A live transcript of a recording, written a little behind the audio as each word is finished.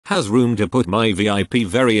Has room to put my VIP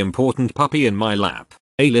very important puppy in my lap.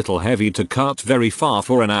 A little heavy to cart very far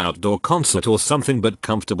for an outdoor concert or something, but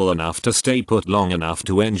comfortable enough to stay put long enough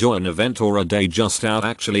to enjoy an event or a day just out.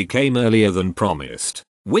 Actually came earlier than promised,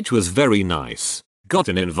 which was very nice. Got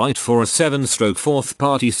an invite for a 7/4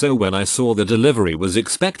 party, so when I saw the delivery was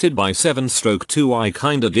expected by 7/2 I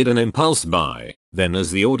kinda did an impulse buy. Then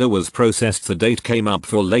as the order was processed the date came up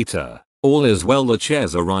for later. All is well, the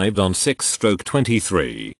chairs arrived on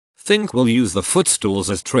 6/23. Think we'll use the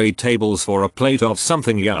footstools as tray tables for a plate of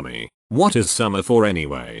something yummy. What is summer for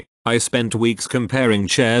anyway? I spent weeks comparing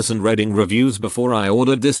chairs and reading reviews before I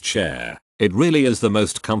ordered this chair. It really is the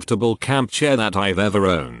most comfortable camp chair that I've ever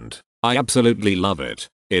owned. I absolutely love it.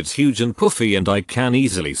 It's huge and puffy and I can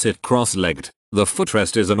easily sit cross-legged. The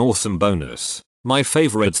footrest is an awesome bonus. My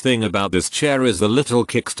favorite thing about this chair is the little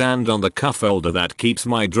kickstand on the cup holder that keeps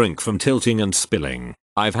my drink from tilting and spilling.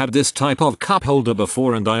 I've had this type of cup holder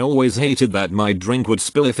before and I always hated that my drink would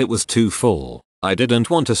spill if it was too full. I didn't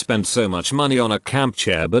want to spend so much money on a camp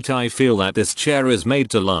chair, but I feel that this chair is made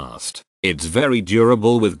to last. It's very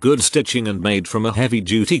durable with good stitching and made from a heavy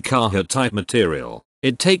duty Kaha type material.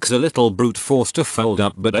 It takes a little brute force to fold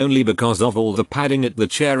up, but only because of all the padding at the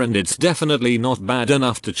chair, and it's definitely not bad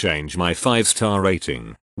enough to change my 5-star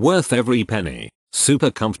rating. Worth every penny.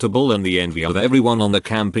 Super comfortable and the envy of everyone on the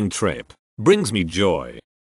camping trip. Brings me joy.